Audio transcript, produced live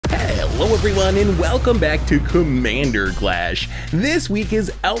Hello everyone and welcome back to Commander Clash. This week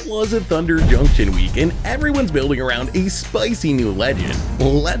is Outlaws of Thunder Junction week and everyone's building around a spicy new legend.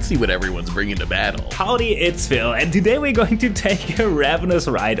 Let's see what everyone's bringing to battle. Howdy, it's Phil, and today we're going to take a ravenous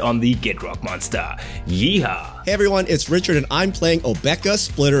ride on the Gitrock monster, Yee-haw. Hey everyone, it's Richard and I'm playing Obeka,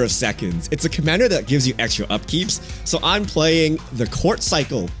 Splitter of Seconds. It's a commander that gives you extra upkeeps, so I'm playing the Court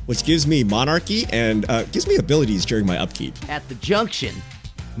Cycle, which gives me Monarchy and gives me abilities during my upkeep. At the junction,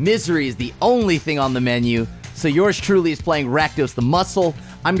 misery is the only thing on the menu, so yours truly is playing Rakdos the Muscle.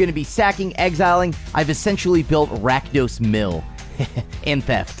 I'm going to be sacking, exiling. I've essentially built Rakdos Mill and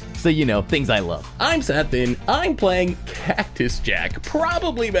Theft, so you know, things I love. I'm Seth and I'm playing Cactus Jack,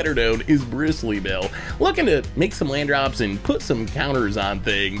 probably better known as Bristly Bill, looking to make some land drops and put some counters on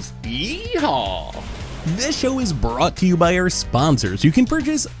things. Yee-haw! This show is brought to you by our sponsors. You can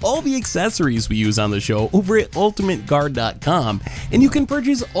purchase all the accessories we use on the show over at ultimateguard.com, and you can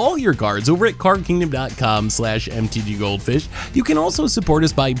purchase all your cards over at cardkingdom.com/mtggoldfish. You can also support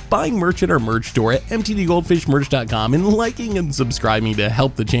us by buying merch at our merch store at mtggoldfishmerch.com and liking and subscribing to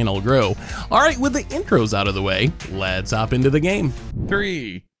help the channel grow. Alright, with the intros out of the way, let's hop into the game.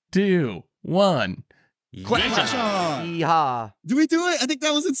 3, 2, 1. Clash on! Yeehaw. Do we do it? I think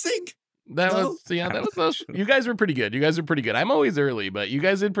that was in sync. That was you guys were pretty good. I'm always early, but you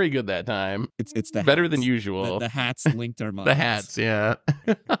guys did pretty good that time. It's the better hats. than usual. The hats linked our minds. The hats, yeah.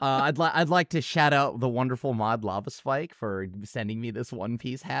 I'd like to shout out the wonderful mod Lava Spike for sending me this One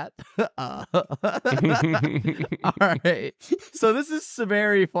Piece hat. All right, so this is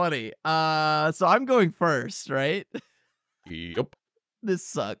very funny. So I'm going first, right? Yep. This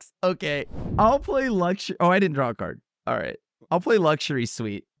sucks. Okay, I'll play luxury. Oh, I didn't draw a card. All right, I'll play luxury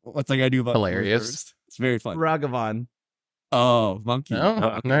suite. What's I gotta do about Hilarious. first? It's very fun. Ragavan. Oh, monkey. Oh,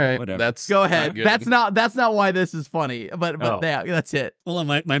 all right. Whatever. That's Go ahead. not good. That's not why this is funny. But yeah, that's it. Hold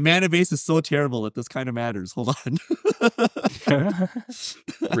on, my mana base is so terrible that this kind of matters. Hold on.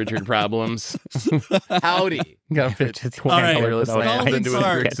 Richard problems. Howdy. Gotta fit 20 All right. colorless lands Scalding into a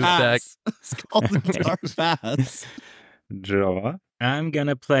Dark Grixis deck. Pass. Scalding Dark Pass. Draw. I'm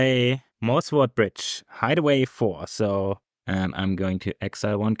gonna play Mossword Bridge, Hideaway 4, and I'm going to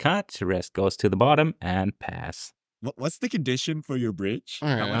exile one card, the rest goes to the bottom, and pass. What's the condition for your bridge? All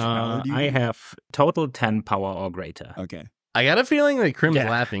right. How much power do you I need? have total 10 power or greater. Okay. I got a feeling that Crim's Yeah.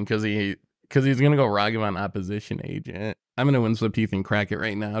 laughing because he's gonna go Ragavan opposition agent. I'm gonna Windswept Teeth and crack it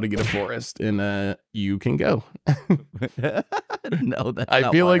right now to get a forest, and you can go. No, that's I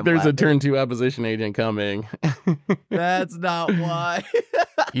not feel why like I'm there's a laughing. turn 2 opposition agent coming. That's not why.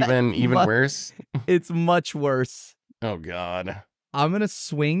 even Mu- worse. It's much worse. Oh god. I'm gonna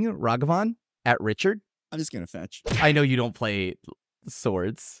swing Ragavan at Richard. I'm just gonna fetch. I know you don't play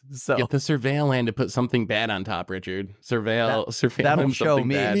swords, so Get the Surveil land to put something bad on top, Richard. Surveil that'll him show something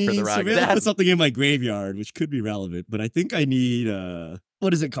me. bad for the rock. Surveil put something in my graveyard, which could be relevant, but I think I need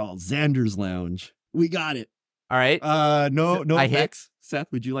what is it called? Xander's Lounge. We got it. all right. No I hit. effects.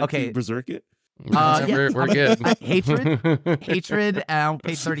 Seth, would you like Okay. to berserk it? Yeah, We're good. Hatred, and I'll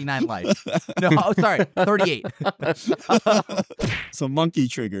pay 39 life. No, oh, sorry, 38. So monkey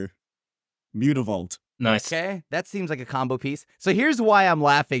trigger. Mutavault. Nice. Okay, that seems like a combo piece. So here's why I'm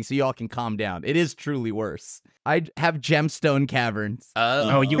laughing, so y'all can calm down. It is truly worse. I have Gemstone Caverns.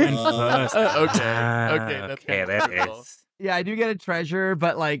 Oh, you went first. Okay, Ah, okay, that's okay, kinda that cool. is. Yeah, I do get a treasure,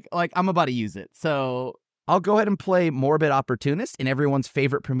 but like I'm about to use it. So I'll go ahead and play Morbid Opportunist in everyone's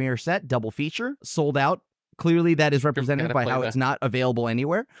favorite premiere set, double feature, sold out. Clearly, that is represented gotta by play how that. it's not available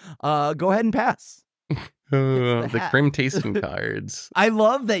anywhere. Go ahead and pass. The hat. Crim tasting cards. I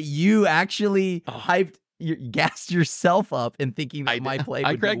love that you actually Oh. gassed yourself up in thinking that my play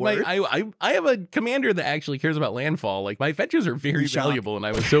I would be cracked my. worse. I have a commander that actually cares about landfall. Like my fetches are very Shock. valuable, and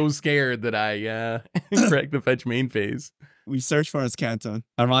I was so scared that I cracked the fetch main phase. We search for his canton.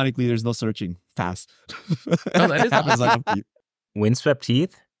 Ironically, there's no searching. Pass. Oh, that is Happens on upkeep. Windswept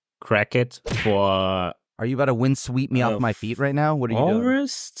Teeth, crack it for Are you about to win sweep me off my feet right now? What are you doing?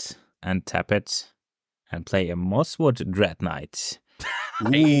 Forest, and tap it, and play a Mosswood Dread Knight.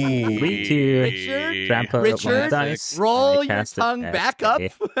 Hey. 3/2. Richard? Trample Richard, one dice. roll I your cast it tongue as back up.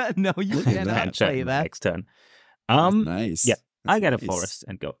 a No, you cannot adventure play that. next turn. Nice. yeah, I That's got a nice. forest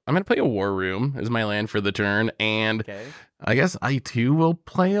and go. I'm gonna play a War Room as my land for the turn, and Okay. I guess I too will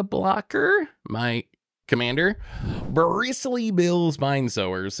play a blocker. My commander, Bristly Bill's Mind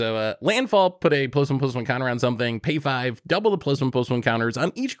Sower. So landfall, put a +1/+1 counter on something, pay 5, double the +1/+1 counters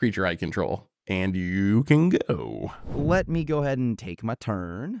on each creature I control. And you can go. Let me go ahead and take my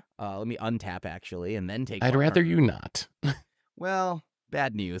turn. Let me untap, actually, and then take I'd my rather turn. you not. Well,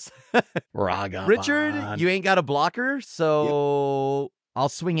 bad news. Ragavan. Richard, you ain't got a blocker, so I'll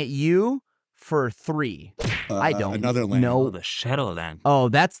swing at you for 3. I don't another land. know. Oh, the Shadowland. Oh,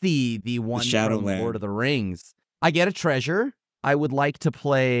 that's the one from Shadowland. Lord of the Rings. I get a treasure. I would like to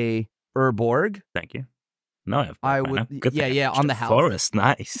play Urborg. Thank you. No, I would- yeah, on the house. Forest,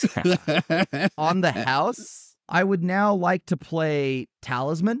 nice. On the house, I would now like to play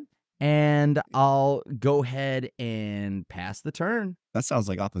Talisman, and I'll go ahead and pass the turn. That sounds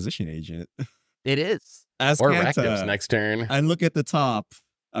like opposition agent. It is. As Or Kanta, Rakdos next turn. I look at the top.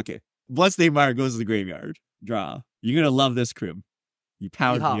 Okay. Bloodstained Mire goes to the graveyard. Draw. You're going to love this, Krim. You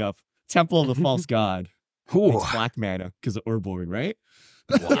powered me Yee-haw. up. Temple of the False God. Ooh. It's black mana because of Urborg, right?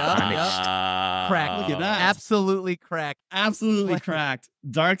 Wow. Crack. Look at that. Absolutely crack. Absolutely cracked.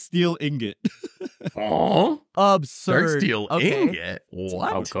 Dark Steel Ingot. Oh, Absurd. Darksteel Okay. Ingot. Oh,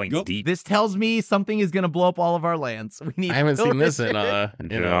 What? going Go. deep. This tells me something is going to blow up all of our lands. We need I haven't seen this in Draw.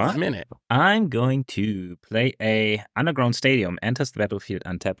 a minute. I'm going to play a Underground Stadium. Enters the battlefield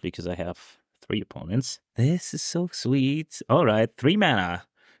untapped because I have 3 opponents. This is so sweet. All right, 3 mana.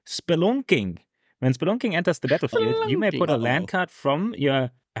 Spelunking. When Spelunking enters the battlefield, you may put a land card from your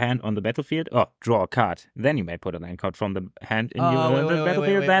hand on the battlefield. Oh, draw a card. Then you may put a land card from the hand in your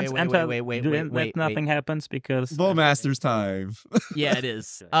battlefield. Lands enter. wait, Nothing happens because Bowmaster's time. Yeah, it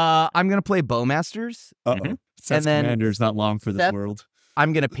is. I'm going to play Bowmasters. Uh-oh. Seth's then commander's not long for this Seth- world.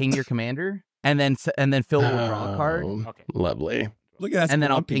 I'm going to ping your commander, and then Phil will draw a card. Oh, Okay. Lovely. Look at that. And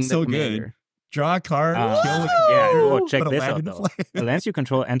then I'll Spelunking, ping the so commander. good. Draw a card. kill a yeah, commander, oh, check put a this land out in the though. play. The lands you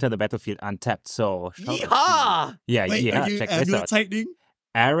control enter the battlefield untapped. So Yeehaw! yeah, Wait, yeah. are you Check this Annual out. Tightening?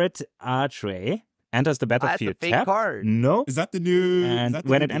 Arid Archway enters the That's a battlefield fake tapped. card. No. Is that the new? is And that the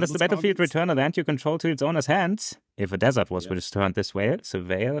when new it enters the Beatles battlefield, comics? return a land you control to its owner's hand. If a desert was returned this way,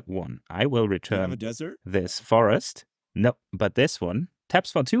 Surveyor 1. I will Do you have a return desert? this forest. No, but this one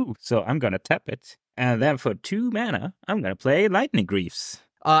taps for 2, so I'm gonna tap it. And then for 2 mana, I'm gonna play Lightning Greaves.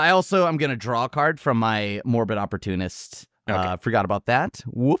 I'm going to draw a card from my Morbid Opportunist. Okay. Forgot about that.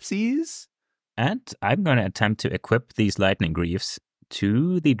 Whoopsies. And I'm gonna attempt to equip these Lightning Greaves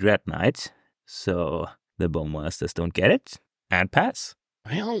to the Dread Knight, so the Bowmasters don't get it, and pass.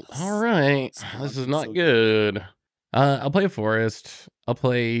 Well, all right. This is not So good. I'll play a forest. I'll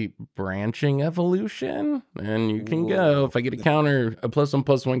play branching evolution, and you can go. If I get a counter, a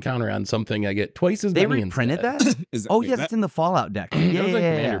 +1/+1 counter on something, I get twice as They many. reprinted instead. that? Is that, Oh, wait, yes, that- it's in the Fallout deck. That Yeah, was a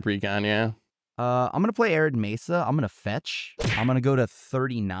yeah, commander yeah. precon, yeah. I'm going to play Arid Mesa. I'm going to fetch. I'm going to go to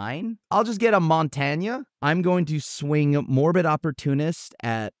 39. I'll just get a Montagna. I'm going to swing Morbid Opportunist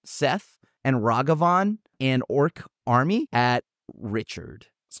at Seth and Ragavan and Orc Army at Richard.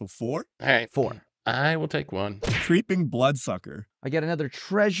 So 4? All right, 4. I will take one. Creeping Bloodsucker. I get another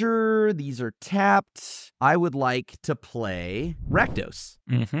treasure. These are tapped. I would like to play Rakdos.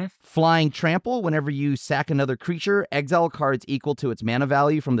 Mm-hmm. Flying Trample. Whenever you sack another creature, exile cards equal to its mana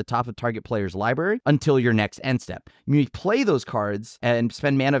value from the top of target player's library until your next end step. You may play those cards and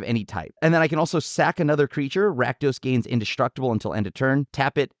spend mana of any type. And then I can also sack another creature. Rakdos gains indestructible until end of turn.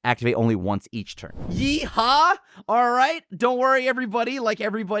 Tap it, activate only once each turn. Yee-haw! All right. Don't worry, everybody. Like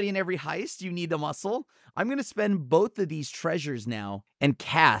everybody in every heist, you need the muscle. I'm going to spend both of these treasures now and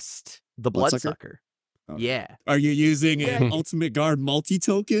cast the Bloodsucker? Bloodsucker. Yeah. Are you using Yeah. an Ultimate Guard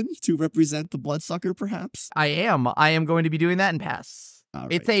multi-token to represent the Bloodsucker, perhaps? I am going to be doing that and pass. All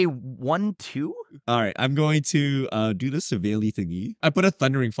right. It's a 1/2. All right, I'm going to do the Surveilly thingy. I put a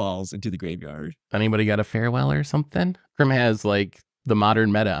Thundering Falls into the graveyard. Anybody got a farewell or something? Grim has like the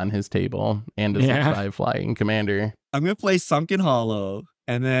modern meta on his table and a Yeah. 6/5 flying commander. I'm going to play Sunken Hollow.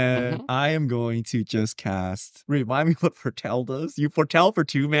 And then Mhm. I am going to just cast. Remind me what Foretell does. You foretell for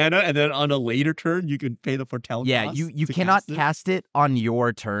 2 mana, and then on a later turn, you can pay the foretell. Yeah, you cannot cast it on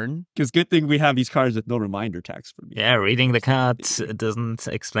your turn. Because good thing we have these cards with no reminder text for me. Yeah, reading the cards doesn't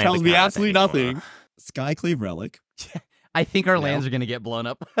explain. Tells the me card absolutely anymore. nothing. Skyclave Relic. I think our No. lands are going to get blown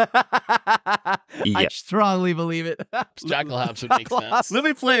up. I Yeah. strongly believe it. Jackalops would make sense. Let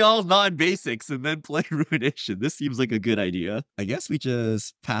me play all non-basics and then play Ruination. This seems like a good idea. I guess we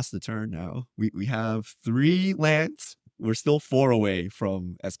just pass the turn now. We have 3 lands. We're still 4 away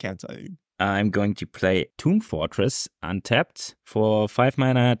from Escantine. I'm going to play Tomb Fortress untapped. For 5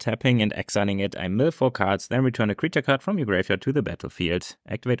 mana, tapping and exiling it, I mill 4 cards, then return a creature card from your graveyard to the battlefield.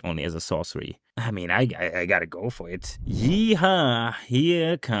 Activate only as a sorcery. I mean, I gotta go for it. Yee-haw!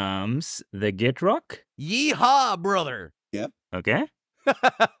 Here comes the Gitrock. Yee-haw, brother. Okay.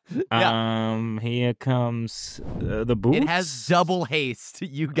 Yeah. Here comes the Boots. It has double haste.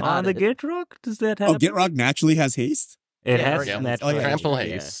 You got the it. Gitrock? Does that have? Oh, Gitrock naturally has haste? It Yeah, has Yeah, natural yeah. Trample haste,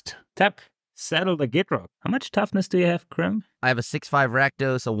 yeah. haste. Tap. Saddle the Gitrock. How much toughness do you have, Krim? I have a 6/5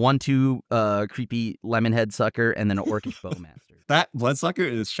 Rakdos, a 1/2 creepy Lemonhead Sucker, and then an Orcish Bowmaster. That Bloodsucker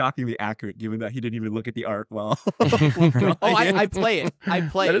is shockingly accurate, given that he didn't even look at the art well. Oh, I play it. I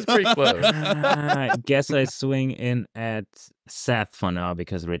play That it. is pretty close. I guess I swing in at Seth for now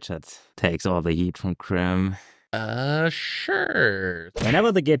because Richard takes all the heat from Krim. Sure.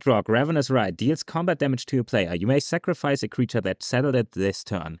 Whenever the Gate Rock Ravenous Rite deals combat damage to a player, you may sacrifice a creature that settled it this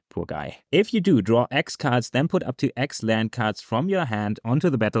turn. Poor guy. If you do, draw X cards, then put up to X land cards from your hand onto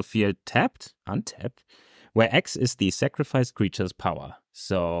the battlefield tapped, untapped, where X is the sacrificed creature's power.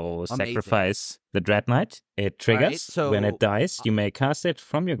 So Amazing. sacrifice the Dread Knight. It triggers. Right, so- when it dies, you may cast it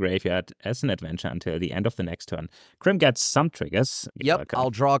from your graveyard as an adventure until the end of the next turn. Krim gets some triggers. You're Yep, welcome. I'll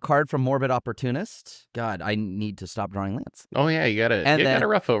draw a card from Morbid Opportunist. God, I need to stop drawing lands. Oh yeah, you got And it then-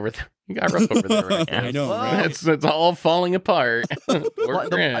 rough over there. You got rough over there right now. I know, Whoa. right? It's all falling apart. Poor Look,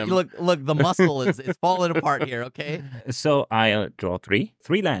 Grim. look, the muscle is falling apart here, okay? So I'll draw three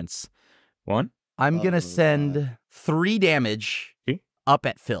lands. One, I'm going Oh, to send 3 damage Okay. up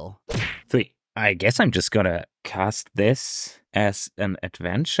at Phil. 3. I guess I'm just gonna cast this as an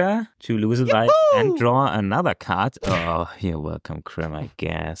adventure to lose a life and Yahoo! draw another card. Oh, you're welcome, Krim, I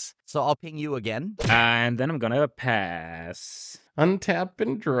guess. So I'll ping you again. And then I'm gonna pass. Untap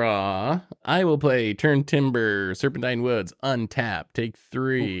and draw. I will play Turn Timber, Serpentine Woods, untap, take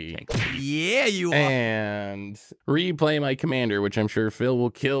 3. Yeah, you are. And replay my commander, which I'm sure Phil will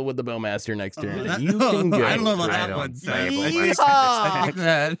kill with the Bowmaster next turn. That- You can go. I don't know about I that don't one. say Sam. about I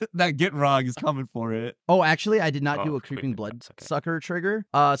myself. think that Get Wrong is coming for it. Oh, actually, I did not Oh, do a Creeping Creeping Bloodsucker trigger.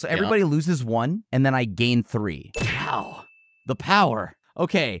 So everybody loses 1, and then I gain 3. Wow. The power.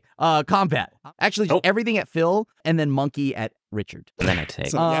 Okay, combat. Actually, Nope. everything at Phil, and then Monkey at Richard. And then I take.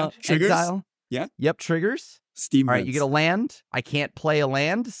 So, yeah, triggers? Exile. Yeah. Yep, triggers. Steam. All right, you Vents. get a land. I can't play a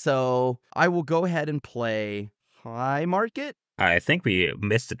land, so I will go ahead and play High Market. I think we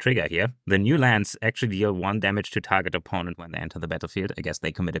missed the trigger here. The new lands actually deal 1 damage to target opponent when they enter the battlefield. I guess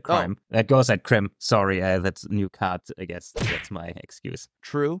they committed crime. That goes at Krim. Sorry, that's a new card. I guess that's my excuse.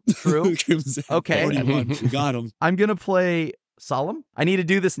 True, true. Okay. 41. We got him. I'm going to play Solemn. I need to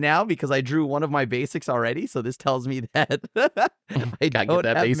do this now because I drew one of my basics already, so this tells me that I Gotta get don't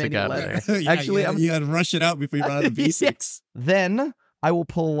that have basic many out left. there. Actually, you had to rush it out before you brought out the Yeah. basics. Then I will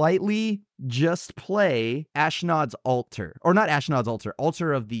politely just play Ashnod's Altar. Or not Ashnod's Altar.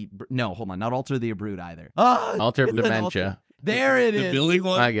 Altar of the... No, hold on. Not Altar of the Abrood either. Altar of it's an Dementia. There it The is. billing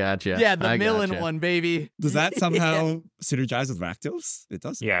one. I gotcha. Yeah, the I Millen gotcha. one, baby. Does that somehow synergize with Rakdos? It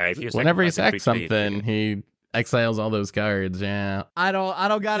does. Yeah, if you Whenever he sacrifice sacks a creature, something, he exiles all those cards. Yeah. I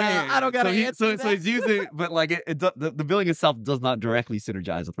don't gotta answer So it's using, but like the billing itself does not directly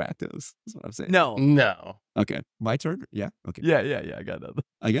synergize with Rakdos. That's what I'm saying. No. No. Okay, my turn. Yeah. Okay. Yeah, I got that.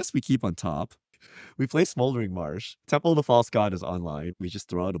 I guess we keep on top. We play Smoldering Marsh. Temple of the False God is online. We just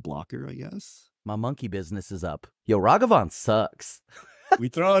throw out a blocker, I guess. My monkey business is up. Yo, Ragavan sucks. We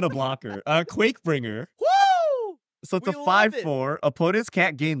throw out a blocker. Quakebringer. Woo! So it's We a love it. 5/4. Opponents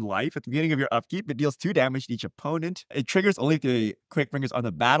can't gain life at the beginning of your upkeep. It deals 2 damage to each opponent. It triggers only if the Quakebringer's on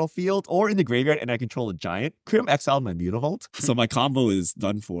the battlefield or in the graveyard and I control a giant. Krim exiled my Mutavault. So my combo is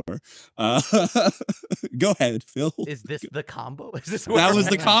done for. Go ahead, Phil. Is this the combo? Is this That was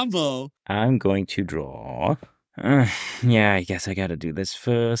the combo. I'm going to draw. Yeah, I guess I gotta do this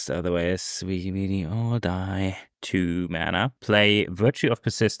first, otherwise we really all die. 2 mana. Play Virtue of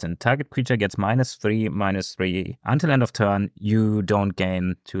Persistent. Target creature gets -3/-3. Until end of turn, you don't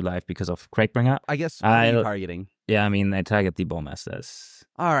gain 2 life because of Quakebringer. I guess what are you I'll- targeting? Yeah, I mean, I target the Bowmasters.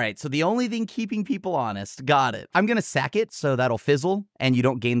 All right, so the only thing keeping people honest, got it. I'm going to sack it so that'll fizzle and you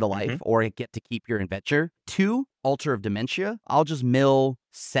don't gain the life or get to keep your adventure. 2, Altar of Dementia. I'll just mill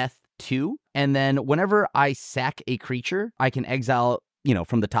Seth 2. And then whenever I sack a creature, I can exile,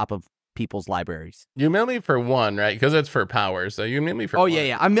 from the top of people's libraries. You mill me for 1, right? Because it's for power. So you mill me for Oh, 1.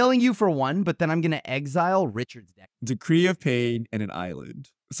 yeah. I'm milling you for 1, but then I'm going to exile Richard's deck. Decree of Pain and an island.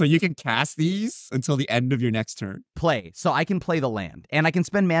 So you can cast these until the end of your next turn. Play. So I can play the land. And I can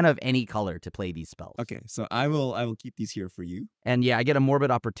spend mana of any color to play these spells. Okay, so I will keep these here for you. And yeah, I get a Morbid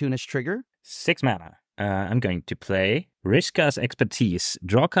Opportunist trigger. 6 mana. I'm going to play Rishka's Expertise.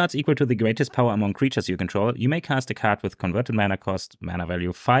 Draw cards equal to the greatest power among creatures you control. You may cast a card with converted mana cost, mana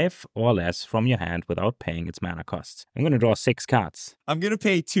value 5 or less from your hand without paying its mana cost. I'm going to draw 6 cards. I'm going to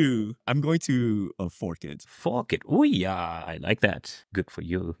pay 2. I'm going to fork it. Fork it. Oh yeah, I like that. Good for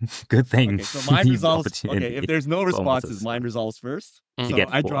you. Good thing. Okay, so mine These resolves. Okay, if opportunity there's no responses, bonuses. mine resolves first. You So get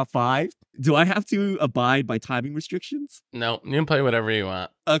I 4. draw 5. Do I have to abide by timing restrictions? No, you can play whatever you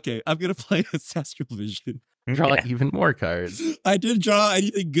want. Okay, I'm going to play Ancestral Vision. Draw Okay. even more cards. I didn't draw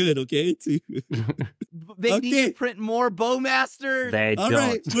anything good, okay? They need Okay. to print more Bowmasters. They All don't.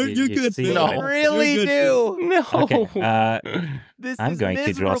 right, you're good, see Phil. No. what They I- really You're do. No. Okay. This I'm is going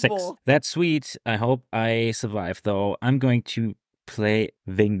to draw 6. miserable. That's sweet. I hope I survive, though. I'm going to play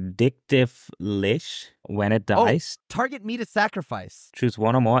Vindictive Lish. When it dies, Target me to sacrifice. choose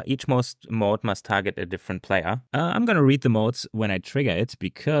one or more. Each mode must target a different player. I'm going to read the modes when I trigger it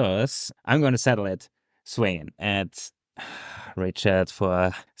because I'm going to settle it swinging at Richard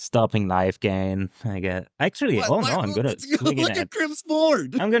for stopping life gain. I guess. Actually, I'm going to swing Look it at Crim's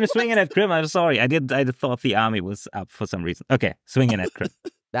board. I'm going to swing it at Crim. I'm sorry. I thought the army was up for some reason. Okay, swing it at Crim.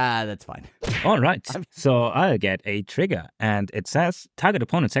 That's fine. All right. So I'll get a trigger, and it says target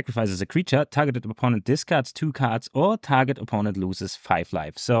opponent sacrifices a creature, targeted opponent discards 2 cards, or target opponent loses 5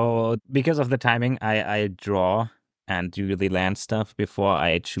 life. So because of the timing, I draw and do the land stuff before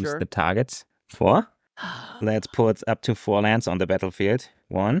I choose the targets. 4. Let's put up to 4 lands on the battlefield.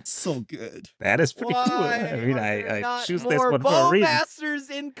 1. So good. That is pretty cool. I mean, I choose this one for a reason. Bowmasters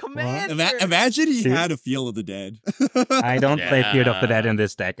in Commander. Imagine he 2. had a Field of the Dead. I don't play Field of the Dead Yeah. in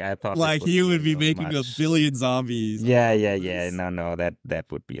this deck. I thought Like this he would be a little making a much. billion zombies. Yeah. No, that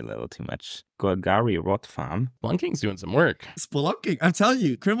would be a little too much. Golgari Rot Farm. Blunking's doing some work. Spelunking. I'm telling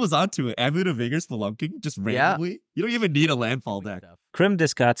you, Crim was onto it. Amulet of Vigor Spelunking, just randomly. You don't even need a landfall deck. Crim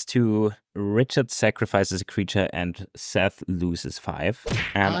discards 2, Richard sacrifices a creature, and Seth loses 5.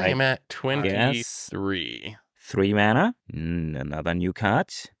 And I'm I at 23. 3 mana. Another new card.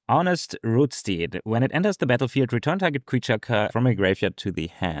 Honest Rootsteed. When it enters the battlefield, return target creature card from a graveyard to the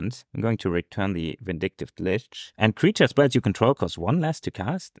hand. I'm going to return the Vindictive Lich. And creature spells you control cost 1 less to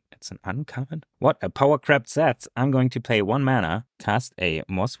cast. It's an uncommon. What a power-crapped set. I'm going to play 1 mana, cast a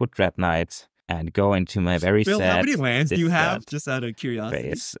Mosswood Dread Knight, and go into my very Phil, sad how many lands do you have? discard Just out of curiosity.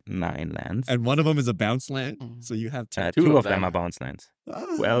 phase. 9 lands. And one of them is a bounce land. So you have 10. 2 two of of them them. are bounce lands. Ah.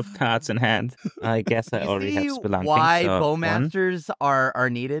 12 cards in hand. I guess I You already have see Spelunking. why so 1, Bowmasters are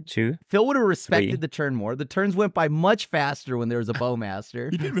needed? 2. Phil would have respected 3. the turn more. The turns went by much faster when there was a Bowmaster.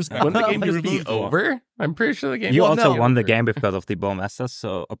 You did respect. Wouldn't the game You just be removed one. over? I'm pretty sure the game You was also over. won the game because of the Bowmasters,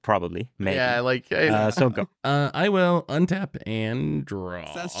 so probably, maybe. Yeah, like So go. I will untap and draw.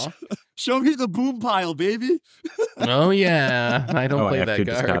 Show me the boom pile, baby. Oh yeah, I don't Oh, I play have that to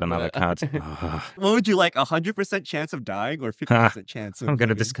card. discard another but- card. Ugh. What would you like? 100% chance of dying or 50% chance of I'm gonna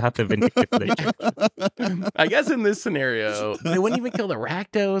living? discard the Vindictive Lich. I guess in this scenario, I wouldn't even kill the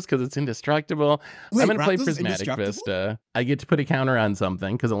Rakdos because it's indestructible. Wait, I'm going to play Rakdos is Prismatic indestructible? Vista. I get to put a counter on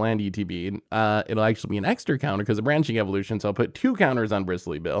something because a land ETB. It'll actually be an extra counter because of Branching Evolution. So I'll put 2 counters on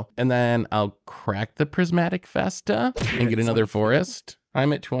Bristly Bill. And then I'll crack the Prismatic Vesta and get another forest.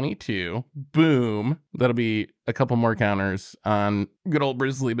 I'm at 22. Boom. That'll be a couple more counters on good old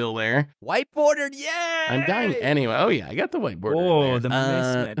Bristly Bill there. Whiteboarded, yay! I'm dying anyway. Oh, yeah. I got the whiteboard. Oh, in the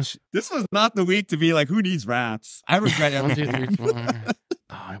there. mismatch. This was not the week to be like, who needs rats? I regret 1, 2, everything. 3, 4.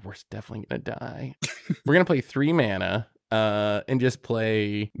 Oh, we're definitely gonna die. We're gonna play 3 mana and just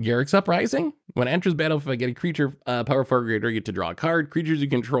play Garrick's Uprising. When it enters battle, if I get a creature power 4 or greater, I get to draw a card. Creatures you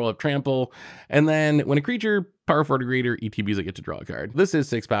control have trample. And then when a creature power 4 or greater, ETBs, I get to draw a card. This is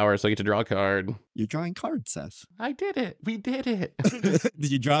 6 power, so I get to draw a card. You're drawing cards, Seth. I did it. We did it.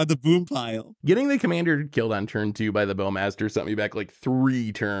 Did you draw the boom pile? Getting the commander killed on turn 2 by the Bowmaster sent me back like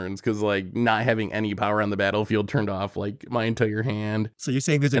 3 turns because like not having any power on the battlefield turned off like my entire hand. So you're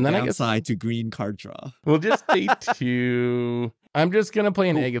saying there's a And then I guess- downside to green card draw. We'll just stay 2. I'm just going to play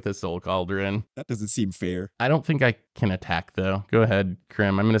an Agatha Soul Cauldron. That doesn't seem fair. I don't think I can attack, though. Go ahead,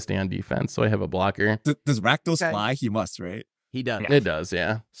 Krim. I'm going to stay on defense, so I have a blocker. Does Rakdos Okay. fly? He must, right? He does. It does,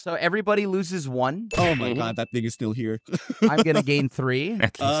 yeah. So everybody loses 1. Oh my god, that thing is still here. I'm gonna gain 3.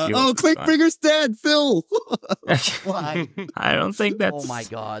 At least yours Oh, is fine. Clinkfinger's dead, Phil. Why? I don't think that's. Oh my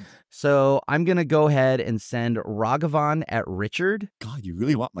god. So I'm gonna go ahead and send Ragavan at Richard, God, you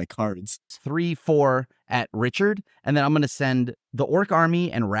really want my cards. 3-4 at Richard, and then I'm gonna send the Orc Army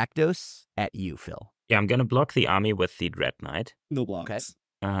and Rakdos at you, Phil. Yeah, I'm gonna block the army with the Dread Knight. No blocks. Okay.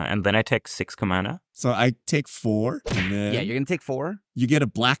 And then I take 6 commander. So I take 4, and then Yeah, you're gonna take 4. you get a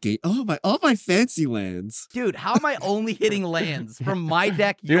black 8. Oh my, all my fancy lands. Dude, how am I only hitting lands from my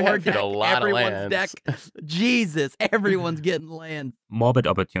deck, You your have hit deck, a lot of everyone's lands. deck? Jesus, everyone's getting lands. Morbid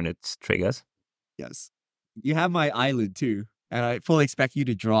Opportunities triggers. Yes. You have my island too. And I fully expect you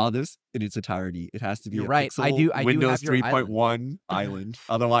to draw this in its entirety. It has to be You're a right. I pixel do have Windows your 3.1 island.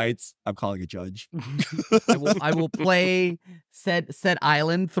 Otherwise, I'm calling a judge. I will play said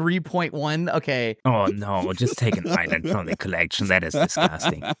island 3.1. Okay, Oh no, just take an island from the collection. That is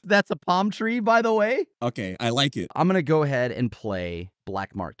disgusting. that's a palm tree, by the way. Okay, I like it. I'm gonna go ahead and play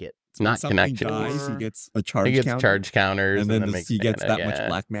black market. It's not Something connection. dies, he gets a charge He gets counter, charge counters, and then makes he gets mana, that much yeah.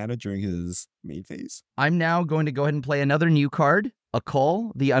 black mana during his main phase. I'm now going to go ahead and play another new card, a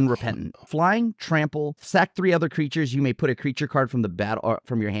Call, the Unrepentant. Flying, trample, sack 3 other creatures. You may put a creature card from the battle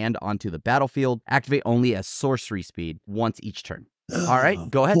from your hand onto the battlefield. Activate only as sorcery speed once each turn. All right,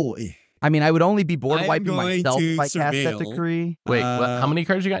 go ahead. Boy. I mean, I would only be board I'm wiping going myself to if I cast that surveil. decree. Wait, how many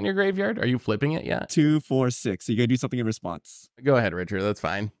cards you got in your graveyard? Are you flipping it yet? 2, 4, 6. So you gotta do something in response. Go ahead, Richard. That's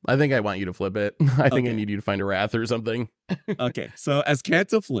fine. I think I want you to flip it. I think I Okay. need you to find a Wrath or something. Okay, so as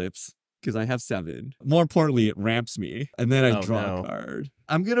Kanto flips, because I have 7. More importantly, it ramps me, and then I Oh, draw no. a card.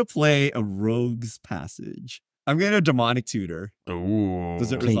 I'm gonna play a Rogue's Passage. I'm gonna Demonic Tutor. Ooh.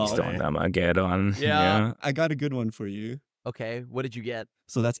 Does it Please resolve? don't Armageddon. Yeah. I got a good one for you. Okay, what did you get?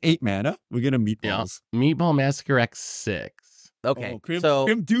 So that's 8 mana. We're gonna Yeah. meatballs. Meatball Massacre X6. Okay, Oh, Crim so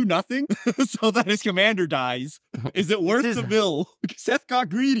do nothing so that his commander dies. Is it worth This the is- mill? Seth got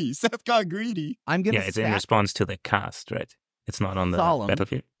greedy. Seth got greedy. I'm going Yeah, to it's in sack response to the cast, right? It's not on the Solemn.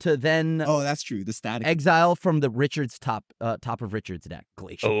 battlefield. to then Oh, that's true. The static. exile from the Richard's top of Richard's deck.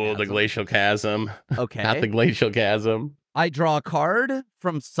 Glacial Oh, the Chasm. Glacial Chasm. Okay. Not the Glacial Chasm. I draw a card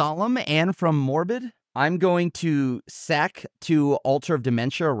from Solemn and from Morbid. I'm going to sack to Altar of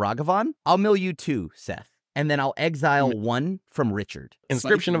Dementia Ragavan. I'll mill you 2, Seth. And then I'll exile 1 from Richard.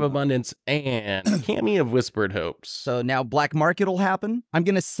 Inscription of Siphon. Abundance and Cami of Whispered Hopes. So now Black Market will happen. I'm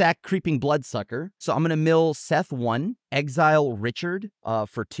going to sack Creeping Bloodsucker. So I'm going to mill Seth 1, exile Richard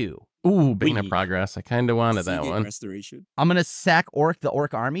for 2. Ooh, Bane of Wait. Progress. I kind of wanted that Seagate one. Restoration. I'm going to sack the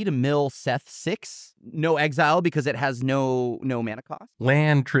Orc Army to mill Seth 6. No exile because it has no mana cost.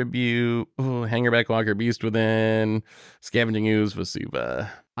 Land Tribute. Ooh, Hangerback Walker Beast Within. Scavenging Ooze Vasuva.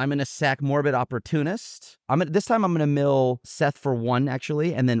 I'm going to sack Morbid Opportunist. This time I'm going to mill Seth for 1,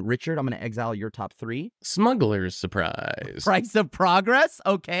 actually. And then Richard, I'm going to exile your top 3. Smuggler's Surprise. Price of Progress.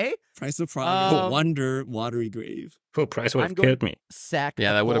 Okay. Price of Progress. Um, Wonder. Watery Grave. Full price would I'm have going- killed me. Sack.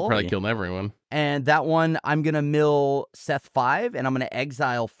 Yeah, that would have Cole. probably killed everyone. And that one, I'm going to mill Seth 5, and I'm going to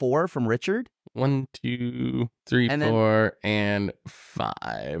exile 4 from Richard. 1, 2, 3, And then- 4, and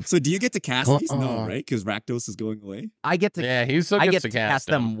 5. So do you get to cast these? No, Uh-uh. right? Because Rakdos is going away. I get to Yeah, he still I gets get to to cast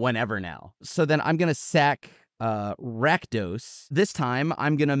them whenever now. So then I'm going to sack Rakdos. This time,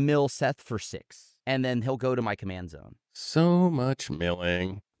 I'm going to mill Seth for 6. And then he'll go to my command zone. So much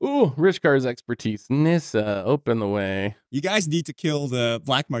milling. Ooh, Rishkar's Expertise. Nissa, open the way. You guys need to kill the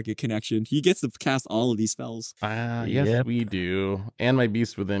black market connection. He gets to cast all of these spells. Yes, Yep. we do. And my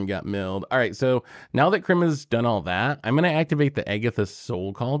Beast Within got milled. All right, so now that Krim has done all that, I'm going to activate the Agatha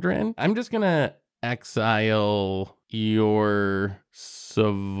Soul Cauldron. I'm just going to exile your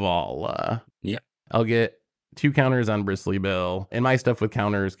Savala. Yep. I'll get 2 counters on Bristly Bill, and my stuff with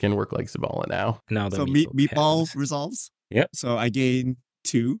counters can work like Savala now. Now the So meatball resolves. Yep. So I gain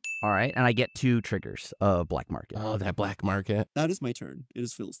 2. All right. And I get 2 triggers of Black Market. Oh, that black market. That is my turn. It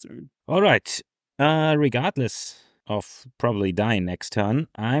is Phil's turn. All right. Regardless of probably dying next turn,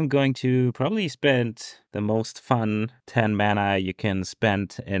 I'm going to probably spend the most fun 10 mana you can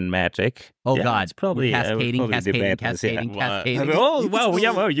spend in Magic. Oh, Yeah, God. it's probably Cascading, I would probably cascading, debate this, yeah. cascading, What? cascading. Oh, You can wow, yeah,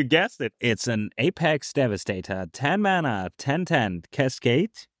 still- well, you guessed it. It's an Apex Devastator. 10 mana, 10/10,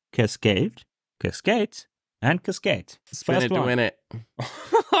 Cascade, Cascade, Cascade, and Cascade. Spin First it to one. win it.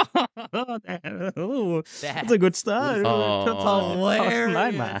 Ooh, that's a good start. Oh, That's all hilarious.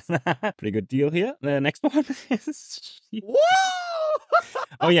 9 mana. Pretty good deal here. The next one is... Woo!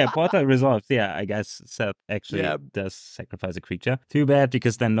 Oh yeah, Portal resolves. Yeah, I guess Seth actually Yeah. does sacrifice a creature. Too bad,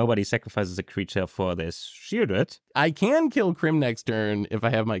 because then nobody sacrifices a creature for this shielded. I can kill Krim next turn if I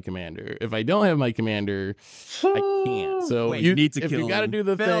have my commander. If I don't have my commander, I can't. So Wait, you need to if kill you got to him. do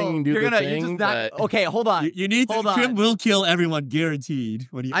the Phil, thing, do you're the gonna, thing. you're just not, but okay, hold on. You need to. Hold on. Krim will kill everyone, guaranteed.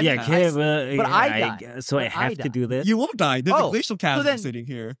 When he Yeah, casts. okay, but I die. so I But I have die. to do this. You won't die. There's Oh, a glacial chasm then- sitting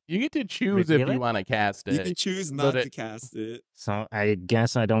here. you get to choose if Really? you want to cast You can it. choose not it- to cast it. So I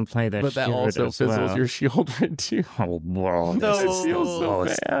guess I don't play that. But that shielded also as fizzles well. your shield too. Oh, bro, No. this is the feels so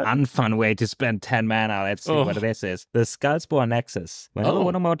most bad. unfun way to spend 10 mana. Let's see what Oh. this is. The Skullspore Nexus. Whenever Oh,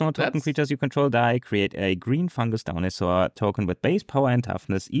 one or more non-token that's- creatures you control die, create a green fungus dinosaur token with base power and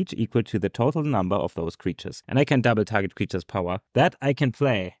toughness, each equal to the total number of those creatures. And I can double target creatures' power. That I can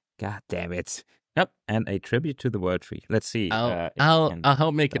play. God damn it. Yep, and a tribute to the World Tree. Let's see. if I I'll can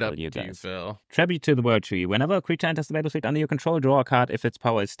help make it up double to you, guys. Phil. Tribute to the World Tree. Whenever a creature enters the battlefield under your control, draw a card if its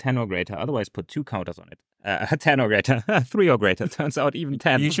power is 10 or greater. Otherwise, put 2 counters on it. 10 or greater. 3 or greater. Turns out even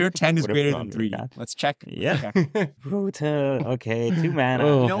 10. Are you sure 10 is Would've greater drawn than the 3? card. Let's check. Yeah. Okay. Brutal. Okay, 2 mana.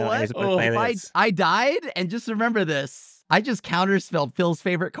 Oh. You know I what? suppose play If this. I died, and just remember this, I just counterspelled Phil's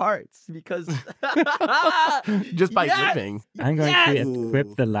favorite cards because Just by Yes! giving. I'm going Yes! to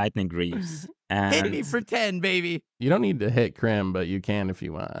equip the lightning greaves. Hit me And for 10, baby. You don't need to hit Krim, but you can if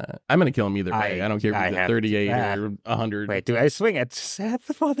you want. I'm going to kill him either way. I don't care if I he's have at to 38 back. or 100. wait, do I swing at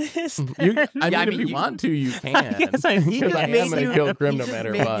Seth for this? You, I Yeah, I mean, mean, if you you- want to, you can. Yes, I Because could I make am going you- to kill Krim no he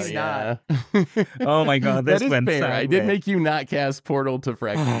matter could make what. you Yeah. Oh my god, this That is went fair. I did sideways. make you not cast Portal to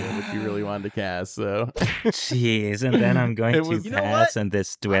Phyrexia, which you really wanted to cast. So, Jeez, and then I'm going It to was- You know pass, what? and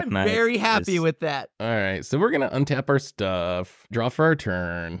this duet I'm knight very happy is- with that. all right. So we're going to untap our stuff, draw for our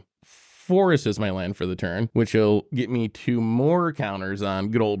turn. Forest is my land for the turn, which will get me 2 more counters on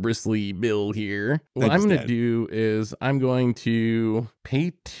good old Bristly Bill here. What That I'm is going to dead. do is I'm going to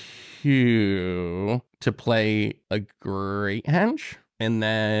pay 2 to play a Great Hench. And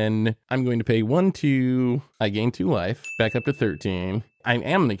then I'm going to pay 1, 2. I gain 2 life, back up to 13. I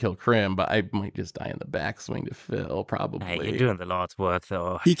am going to kill Krim, but I might just die in the backswing to Phil, probably. Hey, you're doing the Lord's work,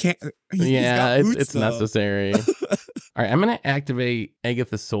 though. He can't. He's Yeah, got boots, it's though. necessary. All right, I'm going to activate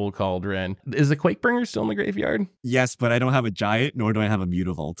Agatha's Soul Cauldron. Is the Quakebringer still in the graveyard? Yes, but I don't have a giant, nor do I have a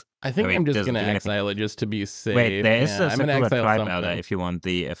Mutavault. I think I mean, I'm just doesn't going to do anything. exile it just to be safe. Wait, there is Yeah, a I'm gonna Sakura exile Tribe something. Elder if you want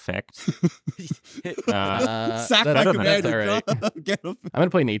the effect. Sack my that's commander. all right. Get him. I'm going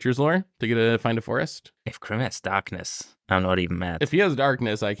to play Nature's Lore to get a Find a Forest. If Krim has darkness, I'm not even mad. If he has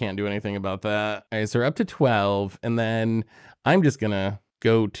darkness, I can't do anything about that. All right, so we're up to 12, and then I'm just going to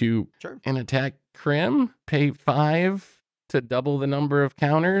go to Sure. and attack Krim, pay 5 to double the number of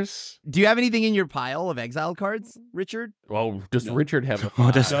counters. Do you have anything in your pile of exiled cards, Richard? Well, does No. Richard have a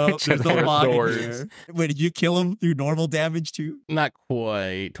Oh, does 5? No, there's no There's log in doors. here. Wait, did you kill him through normal damage too? Not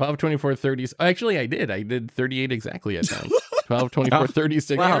quite. 12, 24, 30. Actually, I did. I did 38 exactly, I think. 12, 24,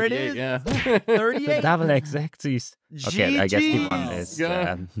 36, Well, there it 38, is. yeah. 38. Double exacties. Okay, I guess the one GGs. is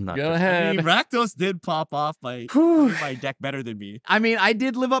not Go good. I ahead. mean, Rakdos did pop off Whew. my deck better than me. I mean, I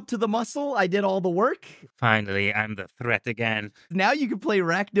did live up to the muscle. I did all the work. Finally, I'm the threat again. Now you can play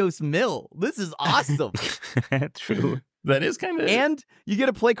Rakdos Mill. This is awesome. True. That is kind of... And you get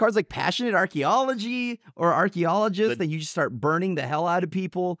to play cards like Passionate Archaeology or Archaeologist that you just start burning the hell out of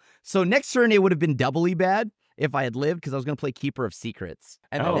people. So next turn, it would have been doubly bad if I had lived because I was going to play Keeper of Secrets.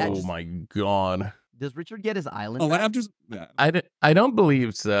 And Oh that just- my god. does Richard get his island? Oh, what back? after? Yeah. I don't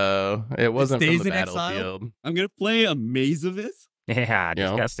believe so. It wasn't from stays the in exile? battlefield. I'm gonna play a Maze of This. Yeah, You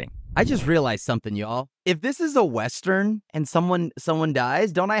know? disgusting. I just realized something, y'all. If this is a Western and someone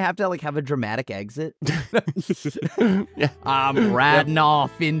dies, don't I have to like have a dramatic exit? Yeah. I'm riding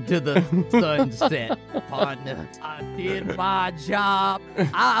off into the sunset, partner. I did my job.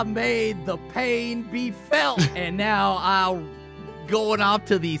 I made the pain be felt, and now I'm going off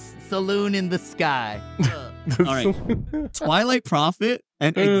to the saloon in the sky. All right. Twilight Prophet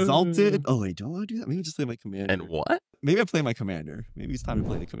and Exalted. Oh wait, don't I want to do that? Maybe just play my commander. And what? Maybe I play my commander. Maybe it's time to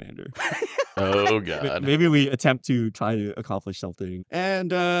play the commander. Oh god. Maybe we attempt to try to accomplish something.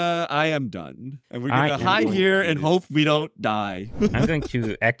 And I am done. And we're I gonna am hide going here to- and hope we don't die. I'm going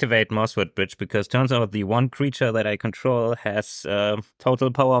to activate Mosswood Bridge because turns out the one creature that I control has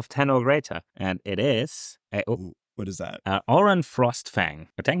total power of 10 or greater. And it is Ooh, what is that? Oran Frostfang.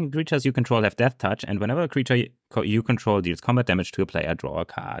 Attacking creatures you control have death touch, and whenever a creature you control deals combat damage to a player, draw a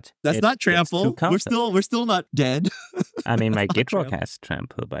card. That's It not gets two trample. counters. We're still not dead. I mean, my Gitrog trample. has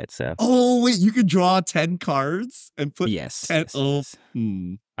trample by itself. Oh wait, you can draw 10 cards and put yes. 10. yes, Oh,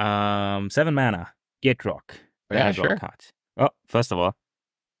 yes. 7 mana. Gitrog. Yeah, Draw a sure. card. Oh, first of all,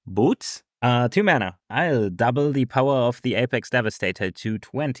 boots. 2 mana. I'll double the power of the Apex Devastator to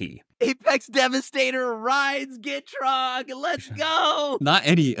 20. Apex Devastator rides Gitrog. Let's go. Not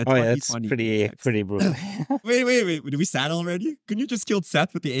any. Oh yeah, it's pretty brutal. Wait. Did we saddle already? Couldn't you just kill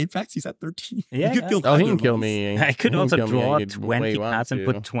Seth with the Apex? He's at 13. Yeah, You could yeah. kill Oh, he can either kill of us. me. I could He can also kill me. draw I could way 20 want cards and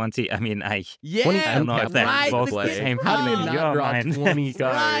to. put 20. I mean, Yeah. 20 I don't know if that ride both the ways. Gitrog. How did You're not draw mine. 20 Ride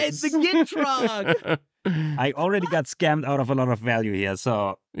cards? the Gitrog. I already got scammed out of a lot of value here,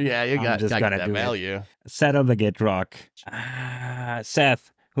 so Yeah, you I'm got just got gonna that do it. value. settle the Gitrog.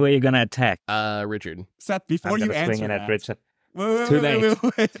 Seth, who are you gonna attack? Richard. Seth, I'm before you gonna answer swing in that, at Richard. Wait, Too late.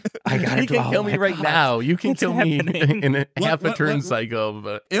 I Wait. gotta You draw can kill me my right cards. now. You can What's kill me happening? in half a What- turn what- cycle,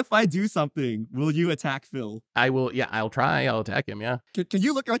 but If I do something, will you attack Phil? I will. Yeah, I'll try. I'll attack him. Yeah. Can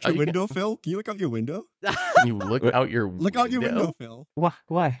you look out Oh, your you can- window, Phil? Can you look out your window? Can you look out your Look out your window, Phil.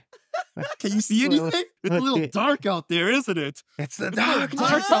 Why? Can you see Well, anything? It's a little okay. dark out there, isn't it? It's the It's a little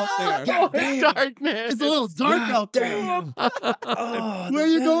dark out there. Oh, Damn. darkness. It's a little dark out there. Damn. Oh, Where are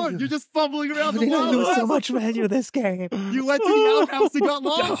you going? You're just fumbling around the Did I lose so walls. much value this game? You went to the outhouse and got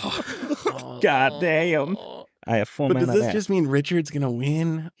lost. God damn. I have 4 But mana does this left. just mean Richard's gonna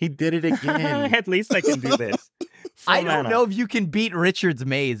win? He did it again. At least I can do this. I don't know if you can beat Richard's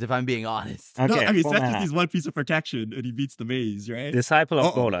maze, if I'm being honest. Okay, No, I mean, 4 Seth just mana. needs one piece of protection and he beats the maze, right? Disciple of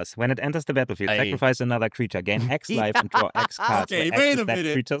Uh-oh. Bolas. When it enters the battlefield, Aye. sacrifice another creature, gain X life, and draw X cards. Okay, where X wait is a that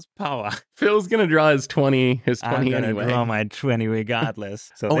minute. creature's power. Phil's gonna draw his 20 I'm gonna anyway. draw my 20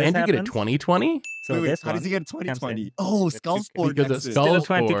 regardless. So Oh, this and you get a happens. 20/20? So wait, this how does he get a one can 20/20? say- Oh, It's Skull because Spore of Nexus. Skull- Still a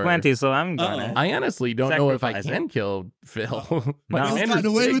Spore. 20/20, so I'm gonna. Uh-oh. I honestly don't know if I Sacrifice can him. kill Phil. No. My He's commander's gotten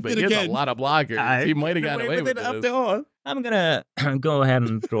away big, with but it he has a again. lot of blockers. He might have gotten away with it after all. I'm gonna go ahead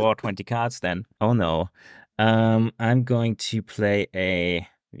and draw 20 cards then. Oh no. I'm going to play a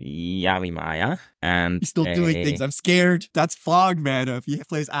Yavimaya and He's still doing things. I'm scared. That's fog mana if he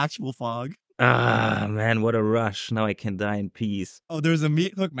plays actual fog. Ah, man, what a rush. Now I can die in peace. Oh, there's a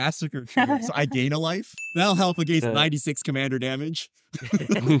Meat Hook Massacre trigger, so I gain a life. That'll help against So- 96 commander damage.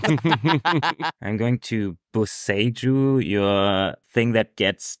 I'm going to Boseiju, your thing that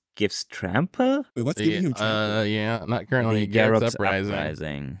gives trample? Wait, what's giving him trample? Yeah, not currently. The Garrock's Garrock's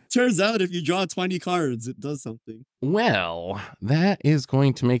Uprising. Turns out if you draw 20 cards, it does something. Well, that is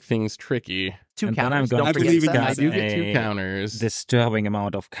going to make things tricky. 2 And then I'm counters. going Don't I to believe forget in I Yes, do that. get 2 a counters. disturbing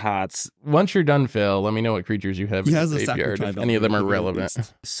amount of cards. Once you're done, Phil, let me know what creatures you have He in has your a graveyard, Sacrifice if any of them are at the very relevant.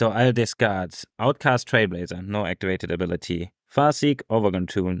 least. So I'll discard Outcast Trailblazer, no activated ability. Farseek,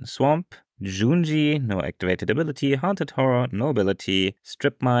 Overgontoon, Swamp. Junji, no activated ability. Haunted Horror, no ability.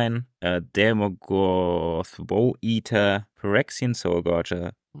 Strip Mine, Demogorth, Woe Eater, Phyrexian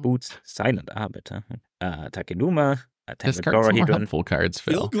Soulgorger, Boots, Silent Arbiter, Takenuma, Discard some more Tempedoradon. helpful cards,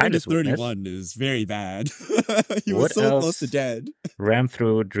 Phil Phil. going to Kindness Witness. 31 is very bad. He was What so close to else? dead. Ram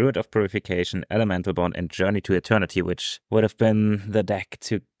Through, Druid of Purification, Elemental Bond, and Journey to Eternity, which would have been the deck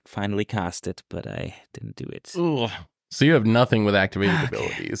to finally cast it, but I didn't do it. Ugh. So you have nothing with activated Okay.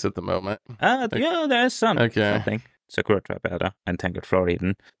 abilities at the moment. Yeah, there's something. Okay. Sakura Trap Elder, Entangled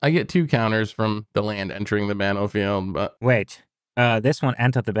Floridan. I get 2 counters from the land entering the battlefield, but Wait, this one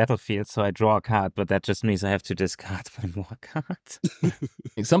entered the battlefield, so I draw a card, but that just means I have to discard 1 more card.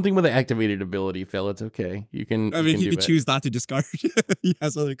 something with an activated ability, Phil, it's okay. You can. I mean, he do could it. choose not to discard. He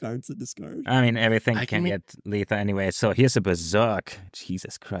has other cards to discard. I mean, everything I can can get lethal anyway, so here's a Berserk.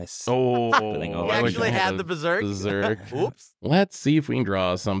 Jesus Christ. Oh, Spilling over. You I wish I actually had a the Berserk? Berserk. Oops. Let's see if we can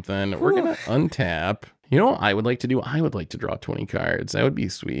draw something. We're gonna untap. You know what I would like to do? I would like to draw 20 cards. That would be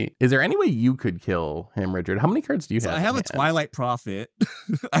sweet. Is there any way you could kill him, Richard? How many cards do you So have? I have in a hand? Twilight Prophet.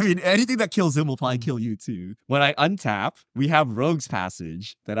 I mean, anything that kills him will probably kill you too. When I untap, we have Rogue's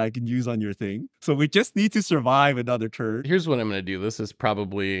Passage that I can use on your thing. So we just need to survive another turn. Here's what I'm going to do. This is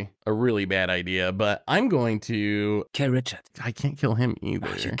probably a really bad idea, but I'm going to. Okay, Richard. I can't kill him either.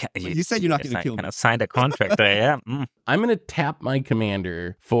 You said you're not going to kill me. Kind of signed a contract there, yeah. Mm. I'm going to tap my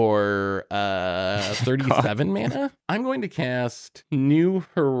commander for 37 mana. I'm going to cast New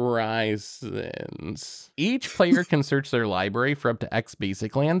Horizons. Each player can search their library for up to X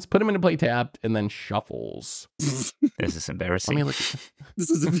basic lands, put them into play tapped, and then shuffles. This is Let embarrassing. me look. At, This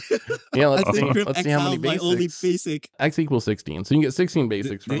is yeah, let's I see. think Grim Let's see how many Exile's my only basics. basic. X equals 16, so you can get 16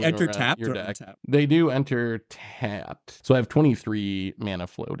 basics They from enter your, tapped your or deck. untapped? They do enter tapped. So I have 23 mana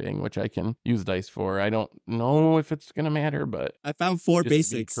floating, which I can use dice for. I don't know if it's going to matter, but I found 4 Just to be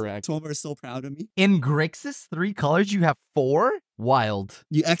basics. correct. Tomer is so proud of me. In Grixis, 3 colors, you have 4? Wild.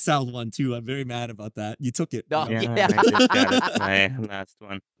 You exiled one too. I'm very mad about that. You took it. No. Yeah, Yeah. I just got it. My last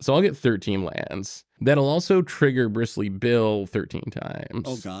one. so I'll get 13 lands. That'll also trigger Bristly Bill 13 times.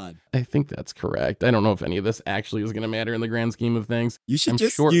 Oh God. I think that's correct. I don't know if any of this actually is going to matter in the grand scheme of things. You should I'm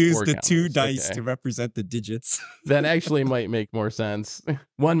just short use 4 the 2 counters. dice Okay. to represent the digits. That actually might make more sense.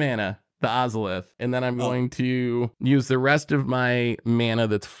 1 mana, the Ozolith. And then I'm Oh. going to use the rest of my mana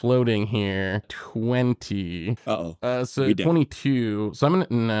that's floating here. 20. Uh-oh. So We did. 22. So I'm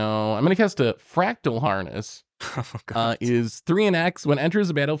gonna cast a Fractal Harness. Oh, God. Is 3 and X. When it enters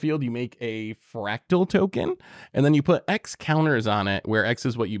the battlefield, you make a fractal token, and then you put X counters on it, where X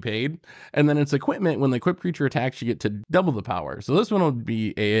is what you paid. And then its equipment, when the equipped creature attacks, you get to double the power. So this one will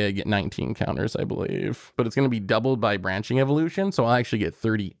be get 19 counters, I believe. But it's going to be doubled by branching evolution, so I'll actually get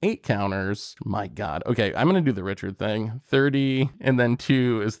 38 counters. My God. Okay, I'm going to do the Richard thing. 30, and then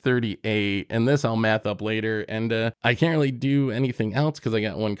 2 is 38. And this I'll math up later. And I can't really do anything else because I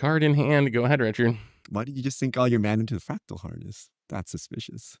got 1 card in hand. Go ahead, Richard. Why did you just sink all your mana into the Fractal Harness? That's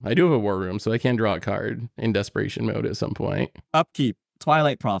suspicious. I do have a war room, so I can draw a card in desperation mode at some point. Upkeep.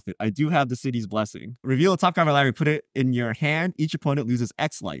 Twilight Prophet. I do have the City's Blessing. Reveal a top card of my library. Put it in your hand. Each opponent loses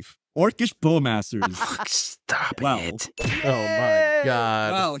X life. Orcish Bowmasters. Stop Wow. it. Oh my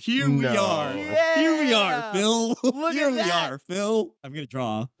God. Well, here we No. are. Here we are, Yeah. Phil. Look Here at we that. are, Phil. I'm going to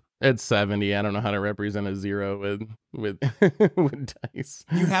draw. It's 70. I don't know how to represent a 0 with with dice.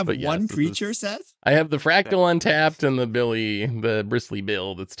 You have But yes, one this creature, is- Seth? I have the Fractal untapped and the Bristly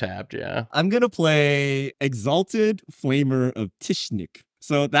Bill that's tapped, yeah. I'm going to play Exalted Flamer of Tishnik.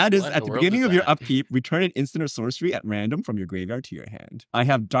 So that is What in at the the world beginning is of your that? upkeep, return an instant or sorcery at random from your graveyard to your hand. I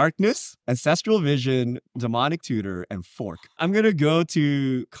have Darkness, Ancestral Vision, Demonic Tutor, and Fork. I'm going to go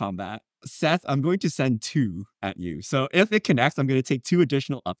to combat. Seth, I'm going to send 2 at you. So if it connects, I'm going to take 2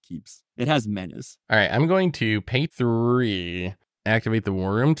 additional upkeeps. It has menace. All right, I'm going to pay 3, activate the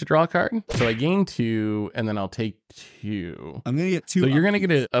Worm to draw a card. So I gain 2, and then I'll take 2. I'm going to get 2 So you're going to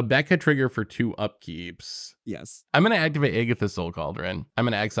upkeeps. get a Becca trigger for 2 upkeeps. Yes. I'm going to activate Agatha Soul Cauldron. I'm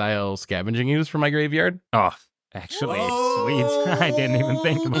going to exile Scavenging Ooze from my graveyard. Oh, actually, sweet. I didn't even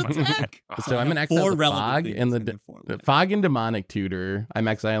think about that. So I'm going to exile 4 the relevant Fog things and in the your form. Fog and Demonic Tutor. I'm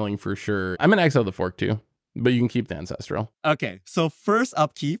exiling for sure. I'm going to exile the Fork too, but you can keep the Ancestral. Okay, so first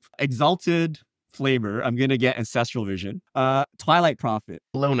upkeep, Exalted Flamer. I'm gonna get Ancestral Vision. Twilight Prophet.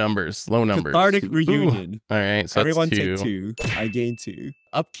 Low numbers. Cathartic Ooh. Reunion. All right, so Everyone that's 2. take 2. I gain 2.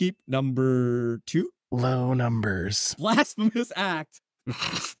 Upkeep number 2. Low numbers. Blasphemous Act.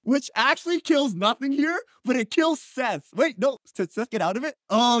 Which actually kills nothing here, but it kills Seth. Wait, no. Did Seth get out of it?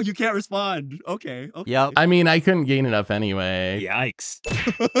 Oh, you can't respond. Okay. Yep. I mean, I couldn't gain enough anyway. Yikes.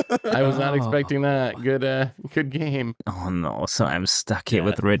 I was not Oh. expecting that. Good game. Oh no, so I'm stuck here Yeah.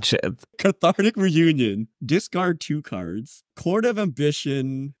 with Richard. Cathartic Reunion. Discard 2 cards. Court of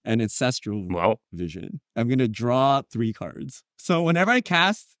Ambition and Ancestral Well, Vision. I'm going to draw 3 cards. So whenever I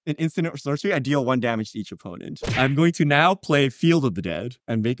cast an instant or sorcery, I deal 1 damage to each opponent. I'm going to now play Field of the Dead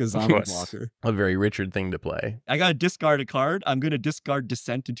and make a zombie course. blocker. A very Richard thing to play. I got to discard a card. I'm going to discard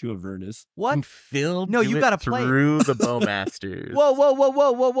Descent into Avernus. What? Phil, No, you gotta play. through the Bowmasters. Whoa, whoa, whoa,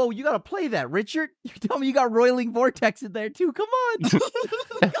 whoa, whoa, whoa. You gotta play that, Richard. You tell me you got Roiling Vortex in there too. Come on. Come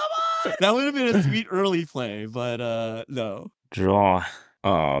on. That would have been a sweet early play, but no. draw.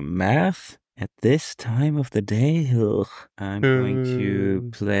 Oh, math? At this time of the day, ugh, I'm going to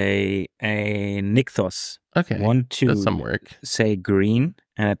play a Nykthos. Okay, 1, 2, that's some work. say green,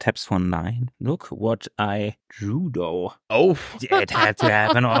 and it taps for 9. Look what I drew, though. Oh, It had to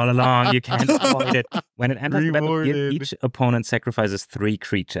happen all along. You can't avoid it. When it enters the battlefield, Rewarded. each opponent sacrifices 3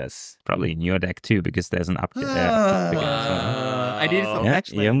 creatures. Probably in your deck, too, because there's an upgrade. I needed some Yeah,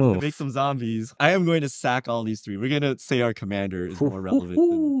 extra your to move. make some zombies. I am going to sack all these 3. We're going to say our commander is more relevant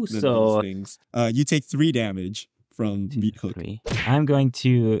Hoo-hoo-hoo. than So- these things. You take 3 damage from Meat Hook. 3. I'm going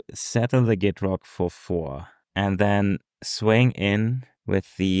to settle the Gitrock for 4, and then swing in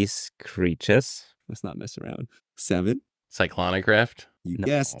with these creatures. Let's not mess around. 7. Cyclonic Rift. You No.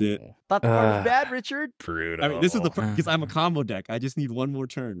 guessed it. Thought the card was bad, Richard. Brutal. I mean, this is the because I'm a combo deck. I just need 1 more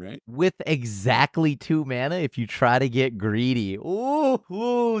turn, right? With exactly 2 mana if you try to get greedy.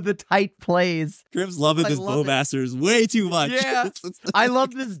 Ooh, the tight plays. Grim's loving I this love it. Bowmasters way too much. Yeah. I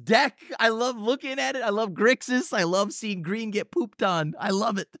love this deck. I love looking at it. I love Grixis. I love seeing green get pooped on. I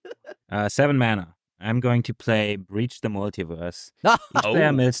love it. 7 mana. I'm going to play Breach the Multiverse. Each Oh.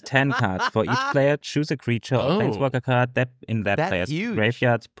 player mills 10 cards. For each player, choose a creature or Oh. planeswalker card that in that That's player's huge.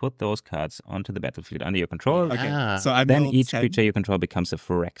 graveyard. Put those cards onto the battlefield under your control. Okay, Ah. so I Then milled each 10. creature you control becomes a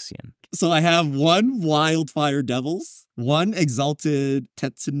Phyrexian. So I have 1 Wildfire Devils, 1 Exalted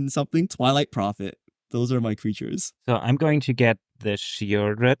Tetsun something, Twilight Prophet. Those are my creatures. So I'm going to get the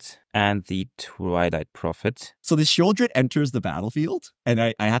Sheoldred and the Twilight Prophet. So the Sheoldred enters the battlefield, and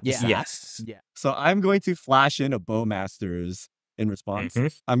I have to Yeah. sack. Yes. Yeah. So I'm going to flash in a Bowmasters in response.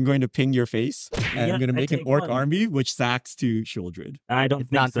 Mhm. I'm going to ping your face, and Yeah, I'm going to I make an take Orc 1. army, which sacks to Sheoldred. I don't It's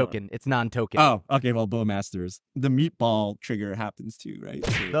think so. non-token. It's non-token. Oh, okay, well, Bowmasters. The meatball trigger happens too, right?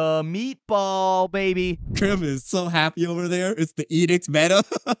 So The meatball, baby. Krim is so happy over there. It's the Edict meta.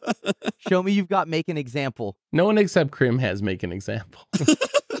 Show me you've got make an example. No one except Krim has make an example.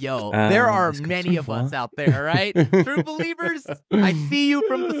 Yo, there are this comes many of from us out there, right? True believers, I see you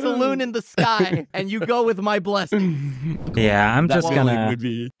from the saloon in the sky, and you go with my blessing. Yeah, I'm That just feeling gonna would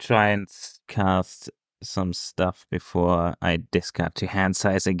be try and cast some stuff before I discard to hand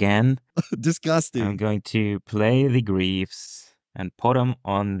size again. disgusting. I'm going to play the Greaves and put them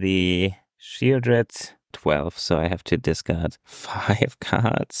on the Sheoldred 12, so I have to discard 5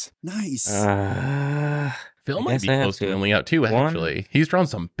 cards. Nice. Phil I might guess be I have close to to. filling out too, One. actually. He's drawn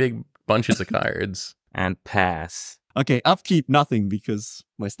some big bunches of cards. And pass. Okay, upkeep, nothing because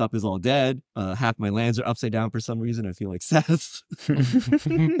my stuff is all dead. Half my lands are upside down for some reason. I feel like Seth.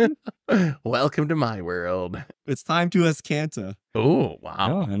 Welcome to my world. It's time to Escanta. Oh,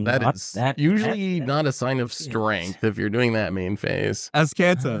 wow. No, That not is that- usually that- not a sign of is- strength if you're doing that main phase.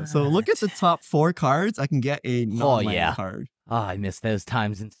 Escanta. So look at the top 4 cards. I can get a non-land yeah. card. Ah, I miss those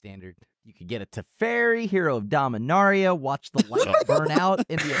times in Standard. You could get a Teferi, Hero of Dominaria, watch the light burn out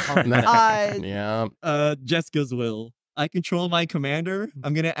in the opponent's eyes. Yeah. Jessica's Will. I control my commander.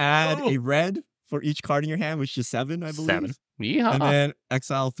 I'm going to add a red for each card in your hand, which is 7, I believe. 7. Yeehaw. And then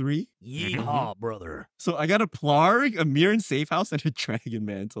exile 3. Yee-haw, brother. So I got a Plarg, a Mirren Safe House, and a Dragon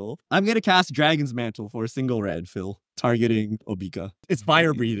Mantle. I'm going to cast Dragon's Mantle for a single red, Phil, targeting Obika. It's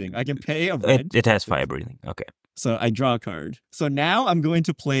fire breathing. I can pay a red. It has fire breathing. Okay. So I draw a card. So now I'm going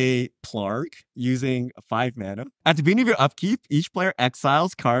to play Plarg using 5 mana. At the beginning of your upkeep, each player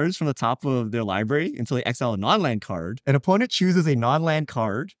exiles cards from the top of their library until they exile a non-land card. An opponent chooses a non-land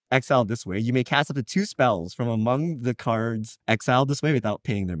card exiled this way. You may cast up to 2 spells from among the cards exiled this way without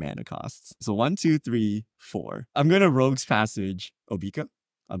paying their mana costs. So 1, 2, 3, 4. I'm going to Rogue's Passage Obika.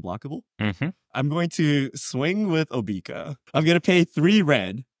 Unblockable. Mm-hmm. I'm going to swing with Obika. I'm going to pay 3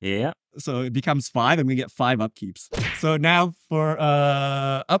 red. Yeah. So it becomes 5. I'm going to get 5 upkeeps. So now for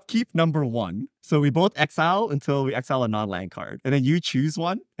upkeep number 1. So we both exile until we exile a non-land card. And then you choose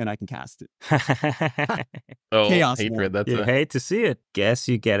one and I can cast it. Oh, Chaos hatred. That's You a... hate to see it. Guess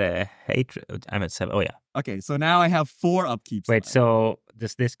you get a hatred. I'm at 7. Oh, yeah. Okay, so now I have 4 upkeeps. Wait, left. so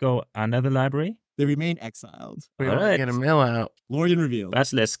does this go under the library? They remain exiled. We All want right. to get a mill out. Lorien Reveal.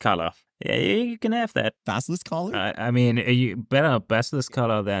 Basilisk color. Yeah, you can have that. Basilisk Collar? I mean, you better Basilisk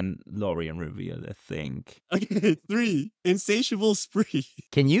color than Lorien Reveal, I think. Okay, 3. Insatiable Spree.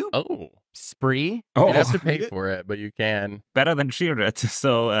 Can you Oh. spree? Oh, You have to pay for it, but you can. better than Shieldred.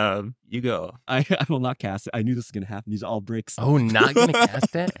 So you go. I will not cast it. I knew this was going to happen. These are all bricks. Oh, not going to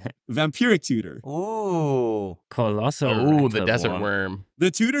cast it? Vampiric Tutor. Ooh. Colossal. Oh, the Raptor desert Worm. worm.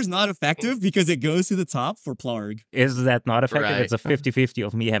 The tutor's not effective because it goes to the top for Plarg. Is that not effective? Right. It's a 50-50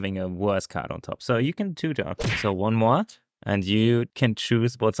 of me having a worse card on top. So you can tutor. So one more. And you can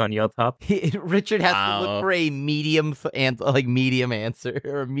choose what's on your top. Richard has to Wow. look for a medium medium answer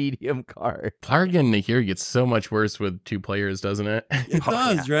or a medium card. Pargan here gets so much worse with 2 players, doesn't it? It Oh,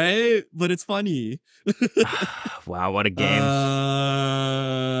 does, right? But it's funny. Wow, what a game.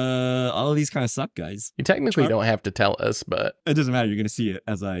 All of these kind of suck, guys. You technically don't have to tell us, but It doesn't matter. You're going to see it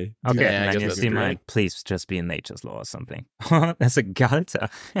as I do Okay, Yeah, I and then guess you that's see true. mine. Please just be in Nature's Law or something. That's a Galta.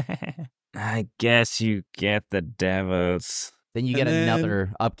 I guess you get the Devils. Then you And get then-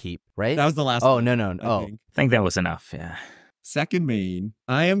 another upkeep, right? That was the last Oh, one, no, no. I Oh, think. I think that was enough, yeah. Second main,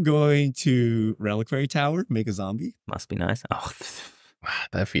 I am going to Reliquary Tower, make a zombie. Must be nice. Oh,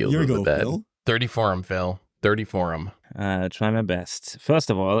 that feels Here a you bit go, bad. Phil. 30 for him, Phil. 30 for him. try my best. First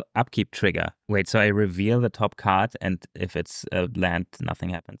of all, upkeep trigger. Wait, so I reveal the top card, and if it's a land, nothing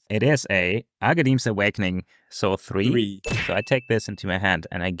happens. It is a Argadim's Awakening, so 3. So I take this into my hand,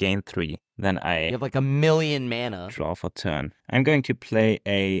 and I gain 3. Then I you have like 1,000,000 mana. draw for turn. I'm going to play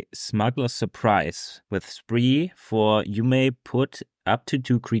a Smuggler's Surprise with Spree for you may put up to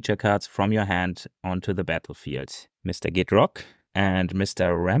 2 creature cards from your hand onto the battlefield. Mr. Gidrock and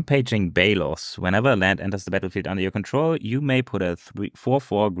Mr. Rampaging Balos. Whenever a land enters the battlefield under your control, you may put a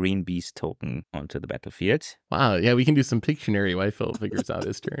 4/4 green beast token onto the battlefield. Wow, yeah, we can do some Pictionary while Phil figures out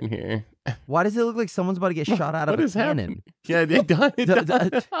his turn here. Why does it look like someone's about to get shot out of What a is cannon? happening? Yeah, it does. It The- does.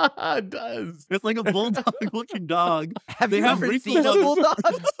 the- It does. It's like a bulldog looking dog. Have They you have ever wrinkles seen a on-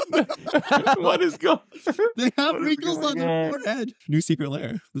 bulldog? What is going They have What is wrinkles on going their on? forehead. New secret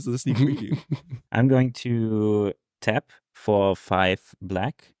lair. This is a sneak preview. I'm going to tap for 5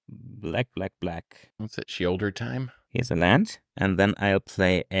 black. Black. What's it, Shielder time? Here's a land. And then I'll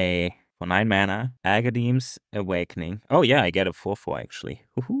play for 9 mana, Agadim's Awakening. Oh yeah, I get a 4/4 actually.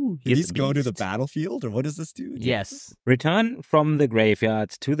 Woohoo, Did here's these the go to the beast. battlefield, or what does this do? Yes. Return from the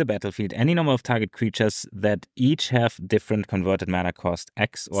graveyard to the battlefield any number of target creatures that each have different converted mana cost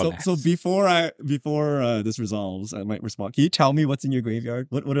X or less. So before this resolves, I might respond. Can you tell me what's in your graveyard?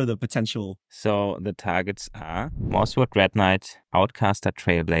 What are the potential? So the targets are Mosswood Red Knight, Outcaster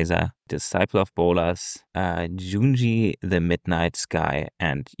Trailblazer, Disciple of Bolas, Junji the Midnight Sky,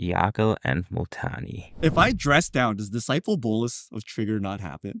 and Yargle and Multani. If I dress down, does Disciple Bolus of Trigger not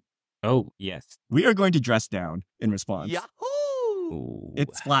happen? Oh, yes. We are going to dress down in response. Yahoo! Ooh.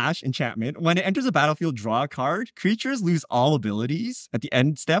 It's Flash enchantment. When it enters a battlefield, draw a card. Creatures lose all abilities. At the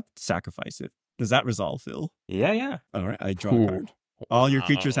end step, sacrifice it. Does that resolve, Phil? Yeah. All right, I draw Cool. a card. All your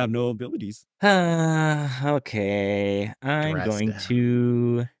creatures Wow. have no abilities. Okay. I'm Dressed going down.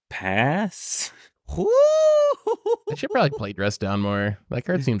 to pass. Woo! I should probably play Dress Down more. That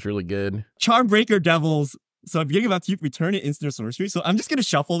card seems really good. Charmbreaker Devils. So I'm beginning about to return an instant or sorcery. So I'm just gonna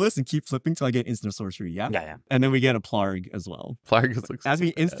shuffle this and keep flipping till I get instant or sorcery. Yeah. Yeah. And then we get a Plarg as well. Flargus looks As we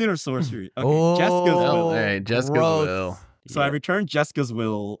so bad. instant or sorcery. Okay. Oh. Jessica's Oh, will. all right, Jessica's gross. will. So I return Jessica's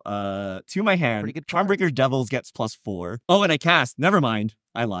will to my hand. Pretty good card. Charmbreaker Devils gets +4. Oh, and I cast. Never mind.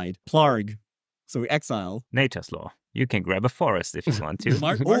 I lied. Plarg. So we exile. Nature's law. You can grab a forest if you want to.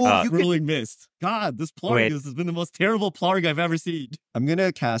 Mark Oh, you can- ruling missed. God, this Plarg Wait. has been the most terrible Plarg I've ever seen. I'm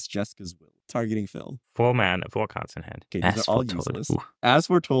gonna cast Jessica's will, targeting Phil. 4 mana, 4 cards in hand. Okay, these As are all foretold. useless. Ooh. As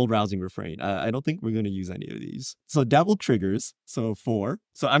foretold, rousing refrain. I don't think we're gonna use any of these. So Devil triggers. So 4.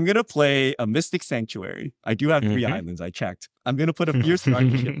 So I'm gonna play a Mystic Sanctuary. I do have 3 Mhm. islands. I checked. I'm gonna put a Fierce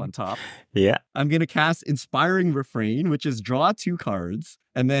Guardianship on top. Yeah. I'm going to cast Inspiring Refrain, which is draw 2 cards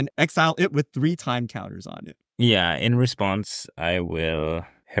and then exile it with 3 time counters on it. Yeah. In response, I will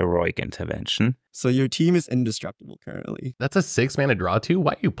Heroic Intervention. So your team is indestructible currently. That's a 6-mana draw too.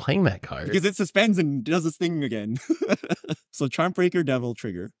 Why are you playing that card? Because it suspends and does its thing again. So Charmbreaker Devil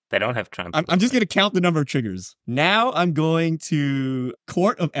trigger. They don't have Trump. I'm just going to count the number of triggers. Now I'm going to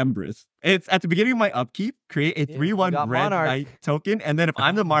Court of Embereth. It's at the beginning of my upkeep, create a Yeah, 3/1 you got red Monarch. knight token. And then if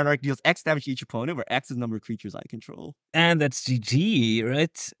I'm the Monarch, deals X damage to each opponent, where X is the number of creatures I control. And that's GG,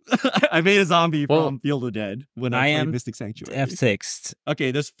 right? I made a zombie Well, from Field of Dead when I I played am Mystic Sanctuary. F6.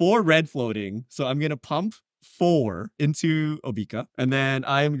 Okay, there's 4 red floating. So I'm going to pump 4 into Obika. And then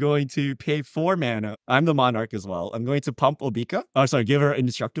I'm going to pay 4 mana. I'm the Monarch as well. I'm going to pump Obika. Oh, sorry, give her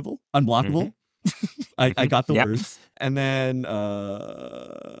indestructible, unblockable. I got the Yep. words. And then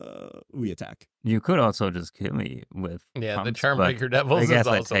we attack. You could also just kill me with Yeah, the pumps, Charmbreaker but Devils I is guess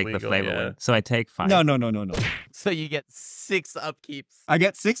I also take legal, the flavor yeah. one. So I take 5. No. So you get 6 upkeeps. I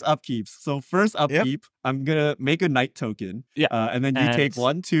get 6 upkeeps. So first upkeep, I'm going to make a knight token. Yeah. And then you take And-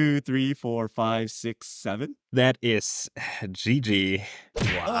 1, 2, 3, 4, 5, 6, 7. That is GG.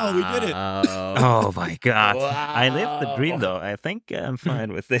 Oh, we did it. Oh my god. I lived the dream though. I think I'm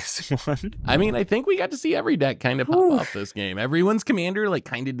fine with this one. I mean, I think we got to see every deck kind of pop off this game. Everyone's commander like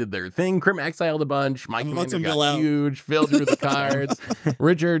kind of did their thing. Crim exiled a bunch. My I'm about commander to got mill out. huge, filled through the cards.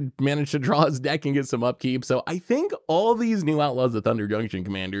 Richard managed to draw his deck and get some upkeep. So I think all these new Outlaws of Thunder Junction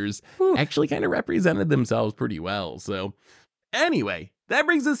commanders actually kind of represented themselves pretty well. So anyway, that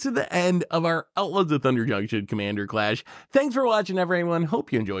brings us to the end of our Outlaws of Thunder Junction Commander Clash. Thanks for watching, everyone.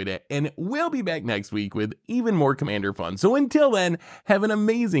 Hope you enjoyed it. And we'll be back next week with even more Commander fun. So until then, have an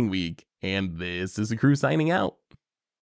amazing week. And this is the crew signing out.